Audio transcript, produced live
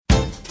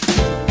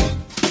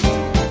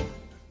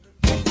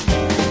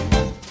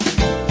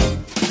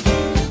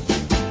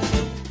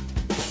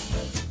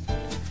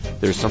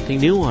There's something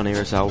new on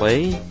Airs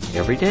LA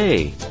every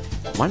day.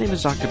 My name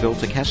is Dr. Bill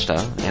Takeshita,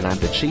 and I'm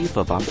the Chief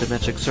of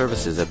Optometric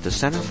Services at the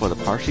Center for the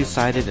Partially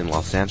Sighted in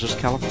Los Angeles,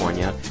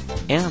 California,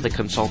 and the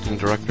Consulting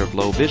Director of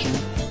Low Vision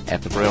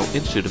at the Braille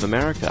Institute of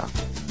America.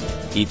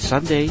 Each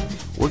Sunday,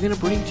 we're going to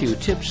bring to you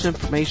tips and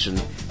information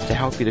to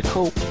help you to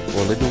cope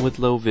while living with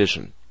low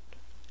vision.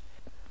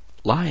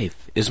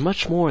 Life is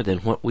much more than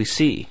what we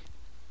see.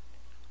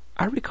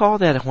 I recall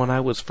that when I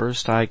was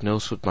first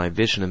diagnosed with my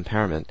vision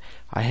impairment,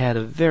 I had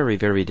a very,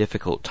 very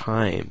difficult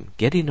time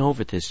getting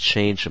over this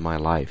change in my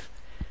life.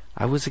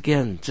 I was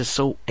again just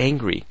so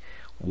angry.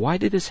 Why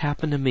did this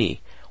happen to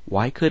me?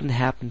 Why couldn't it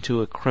happen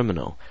to a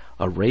criminal,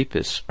 a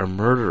rapist, a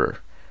murderer,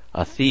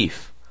 a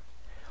thief?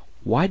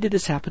 Why did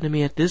this happen to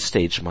me at this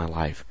stage of my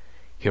life?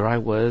 Here I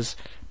was,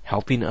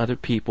 helping other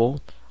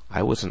people.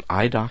 I was an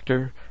eye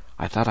doctor.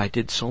 I thought I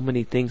did so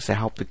many things to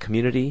help the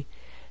community.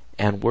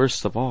 And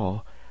worst of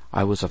all,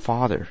 I was a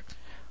father.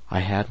 I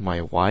had my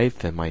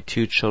wife and my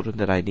 2 children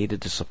that I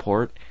needed to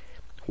support.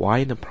 Why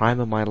in the prime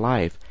of my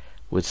life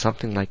would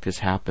something like this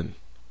happen?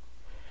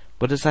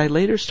 But as I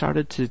later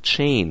started to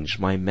change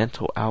my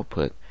mental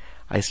output,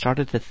 I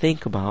started to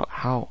think about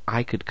how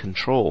I could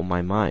control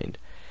my mind.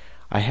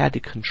 I had to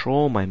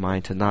control my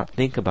mind to not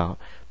think about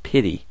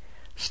pity,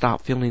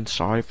 stop feeling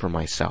sorry for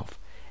myself,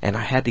 and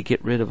I had to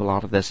get rid of a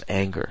lot of this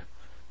anger.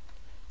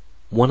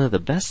 One of the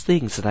best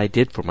things that I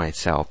did for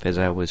myself as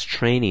I was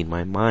training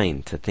my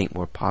mind to think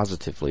more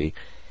positively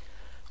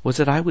was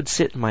that I would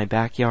sit in my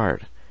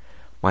backyard.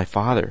 My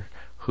father,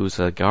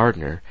 who's a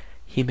gardener,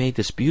 he made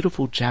this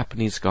beautiful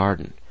Japanese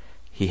garden.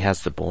 He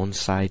has the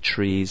bonsai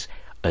trees,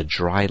 a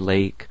dry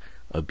lake,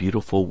 a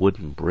beautiful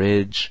wooden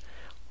bridge,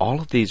 all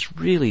of these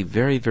really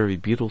very, very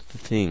beautiful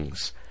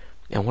things.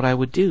 And what I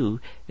would do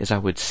is I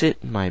would sit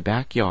in my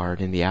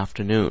backyard in the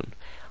afternoon.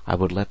 I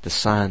would let the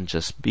sun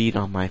just beat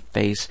on my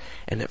face,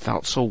 and it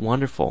felt so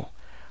wonderful.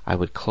 I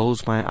would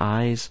close my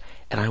eyes,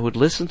 and I would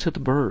listen to the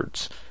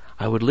birds.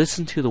 I would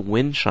listen to the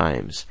wind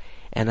chimes,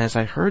 and as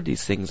I heard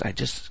these things, I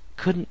just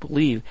couldn't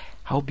believe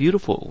how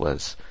beautiful it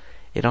was.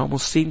 It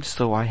almost seemed as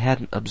though I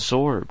hadn't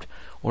absorbed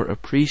or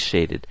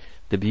appreciated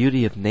the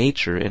beauty of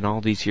nature in all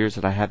these years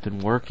that I had been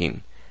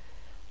working.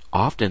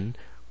 Often,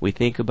 we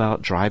think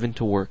about driving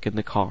to work in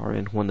the car,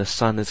 and when the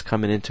sun is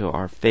coming into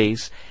our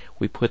face,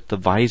 we put the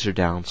visor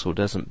down so it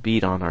doesn't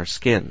beat on our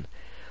skin.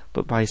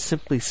 But by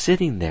simply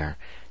sitting there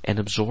and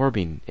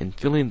absorbing and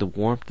feeling the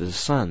warmth of the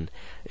sun,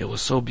 it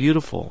was so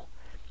beautiful.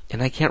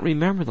 And I can't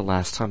remember the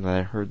last time that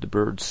I heard the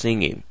birds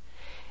singing.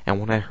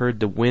 And when I heard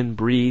the wind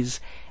breeze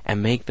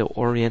and make the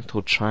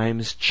oriental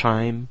chimes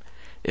chime,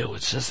 it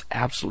was just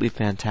absolutely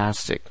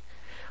fantastic.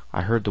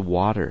 I heard the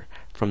water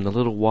from the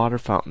little water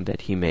fountain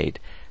that he made,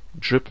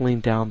 dribbling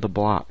down the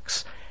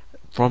blocks.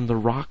 From the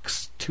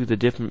rocks to the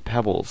different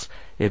pebbles,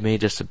 it made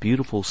just a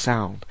beautiful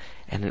sound,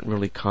 and it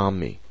really calmed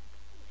me.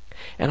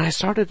 And I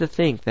started to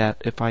think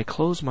that if I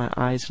closed my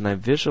eyes and I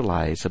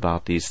visualized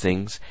about these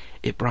things,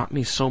 it brought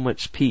me so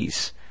much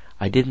peace.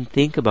 I didn't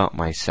think about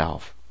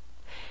myself.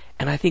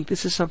 And I think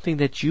this is something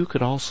that you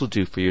could also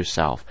do for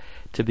yourself,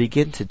 to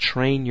begin to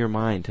train your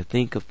mind to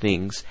think of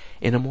things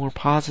in a more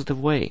positive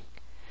way.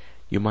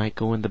 You might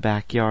go in the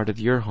backyard of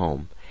your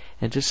home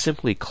and just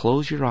simply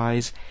close your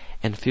eyes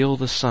and feel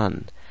the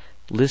sun.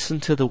 Listen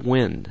to the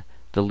wind,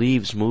 the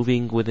leaves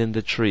moving within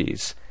the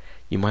trees.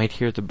 You might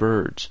hear the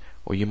birds,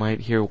 or you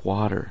might hear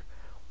water.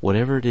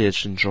 Whatever it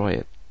is, enjoy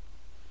it.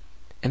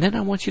 And then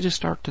I want you to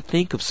start to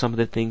think of some of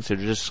the things that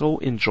are just so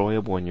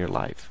enjoyable in your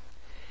life.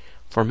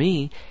 For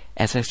me,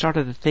 as I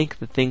started to think of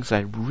the things I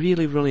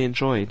really, really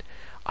enjoyed,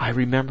 I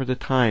remember the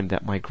time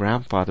that my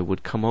grandfather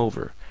would come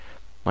over.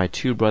 My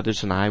 2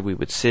 brothers and I, we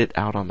would sit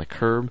out on the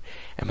curb,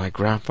 and my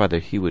grandfather,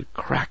 he would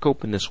crack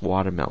open this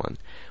watermelon.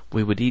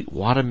 We would eat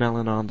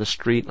watermelon on the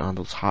street on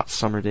those hot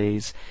summer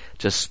days,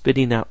 just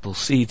spitting out those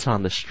seeds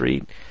on the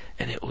street,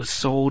 and it was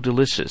so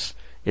delicious.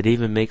 It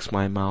even makes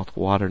my mouth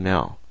water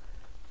now.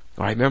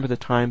 I remember the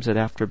times that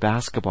after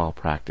basketball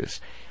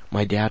practice,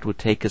 my dad would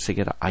take us to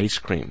get ice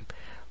cream.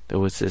 There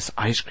was this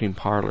ice cream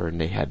parlor,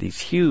 and they had these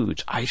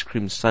huge ice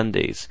cream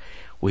sundaes.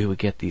 We would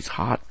get these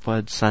hot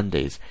fudge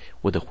sundaes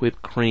with the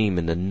whipped cream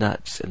and the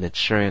nuts and the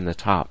cherry on the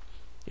top.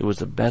 It was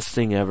the best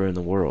thing ever in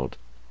the world.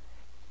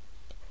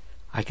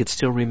 I could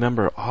still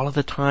remember all of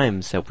the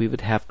times that we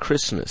would have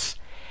Christmas,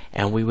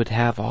 and we would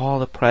have all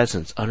the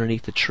presents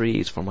underneath the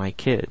trees for my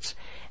kids,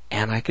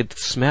 and I could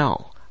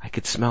smell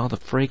the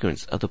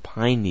fragrance of the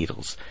pine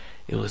needles.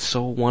 It was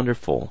so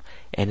wonderful,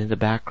 and in the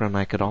background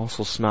I could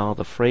also smell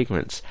the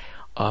fragrance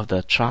of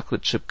the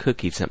chocolate chip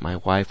cookies that my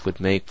wife would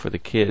make for the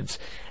kids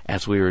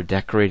as we were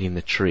decorating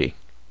the tree.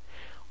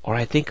 Or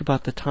I think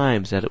about the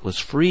times that it was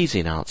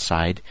freezing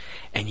outside,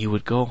 and you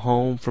would go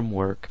home from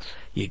work,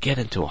 you get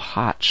into a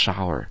hot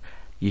shower,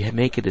 you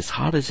make it as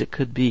hot as it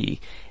could be,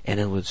 and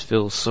it would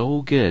feel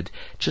so good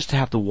just to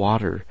have the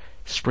water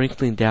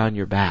sprinkling down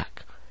your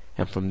back.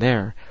 And from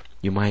there,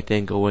 you might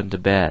then go into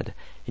bed,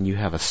 and you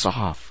have a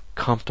soft,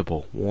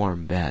 comfortable,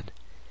 warm bed.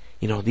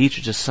 You know, these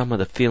are just some of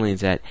the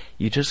feelings that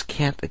you just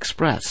can't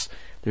express.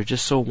 They're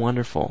just so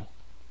wonderful.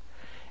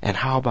 And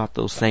how about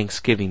those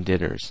Thanksgiving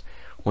dinners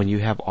when you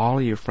have all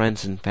of your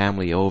friends and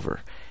family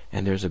over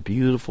and there's a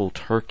beautiful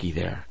turkey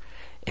there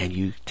and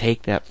you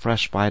take that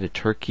fresh bite of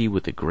turkey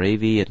with the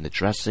gravy and the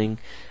dressing?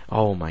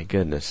 Oh my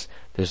goodness,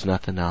 there's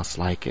nothing else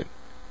like it.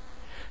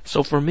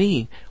 So for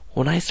me,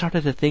 when I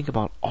started to think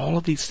about all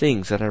of these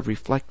things that I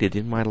reflected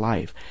in my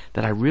life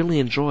that I really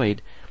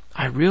enjoyed,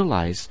 I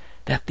realized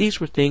that these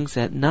were things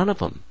that none of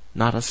them,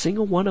 not a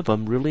single one of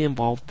them, really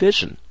involved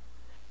vision.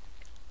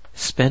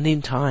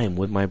 Spending time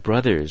with my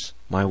brothers,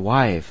 my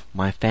wife,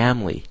 my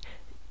family,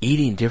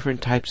 eating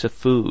different types of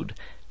food,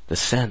 the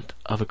scent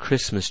of a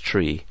Christmas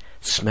tree,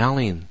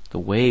 smelling the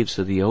waves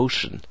of the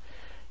ocean.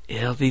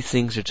 These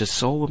things are just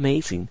so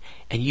amazing,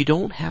 and you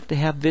don't have to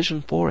have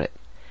vision for it.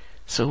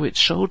 So it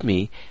showed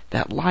me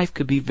that life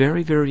could be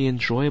very, very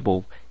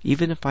enjoyable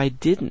even if I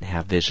didn't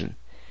have vision.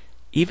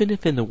 Even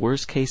if in the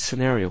worst case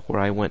scenario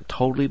where I went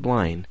totally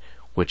blind,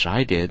 which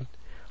I did,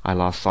 I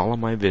lost all of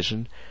my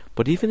vision,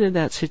 but even in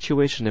that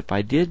situation, if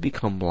I did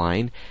become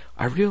blind,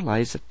 I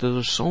realized that there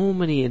are so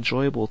many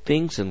enjoyable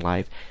things in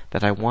life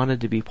that I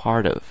wanted to be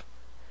part of.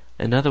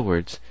 In other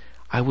words,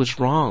 I was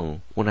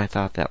wrong when I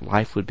thought that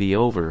life would be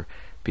over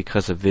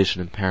because of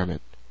vision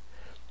impairment.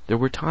 There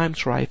were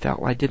times where I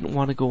felt I didn't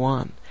want to go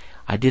on.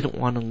 I didn't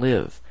want to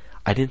live.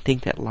 I didn't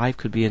think that life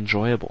could be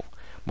enjoyable.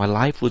 My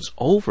life was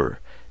over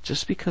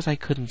just because I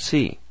couldn't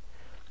see.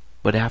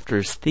 But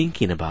after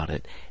thinking about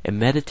it and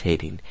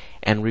meditating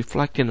and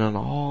reflecting on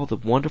all the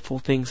wonderful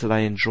things that I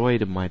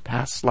enjoyed in my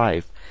past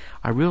life,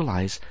 I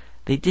realized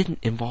they didn't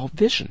involve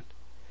vision.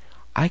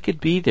 I could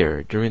be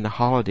there during the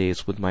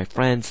holidays with my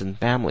friends and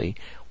family,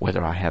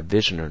 whether I have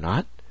vision or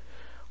not.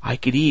 I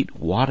could eat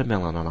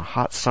watermelon on a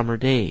hot summer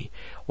day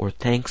or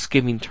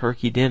Thanksgiving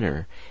turkey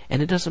dinner,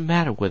 and it doesn't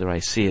matter whether I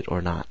see it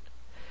or not.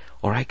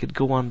 Or I could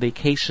go on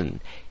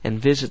vacation and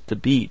visit the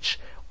beach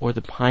or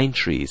the pine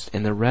trees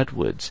and the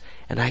redwoods,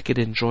 and I could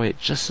enjoy it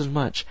just as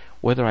much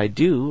whether I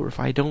do or if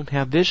I don't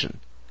have vision.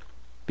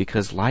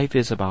 Because life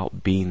is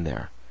about being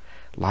there.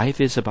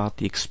 Life is about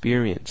the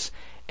experience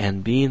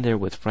and being there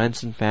with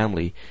friends and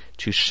family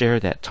to share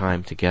that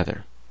time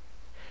together.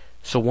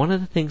 So one of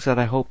the things that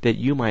I hope that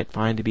you might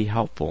find to be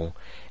helpful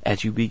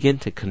as you begin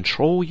to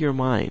control your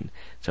mind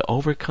to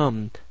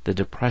overcome the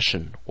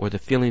depression or the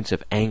feelings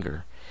of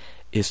anger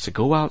is to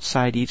go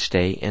outside each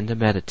day and to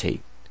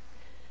meditate.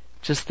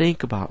 Just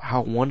think about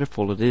how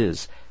wonderful it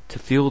is to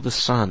feel the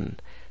sun,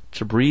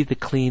 to breathe the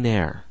clean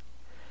air,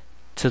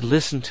 to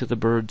listen to the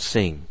birds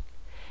sing,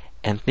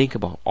 and think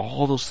about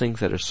all those things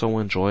that are so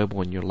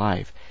enjoyable in your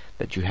life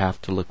that you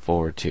have to look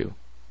forward to.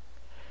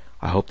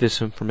 I hope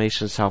this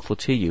information is helpful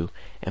to you,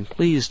 and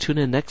please tune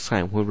in next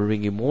time when we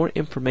bring you more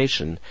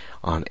information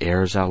on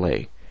Airs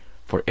LA.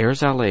 For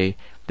Airs LA,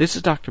 this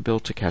is Dr. Bill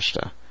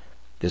Takeshita.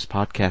 This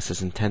podcast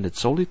is intended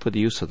solely for the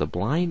use of the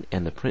blind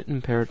and the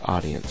print-impaired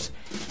audience.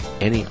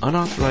 Any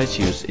unauthorized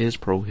use is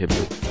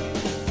prohibited.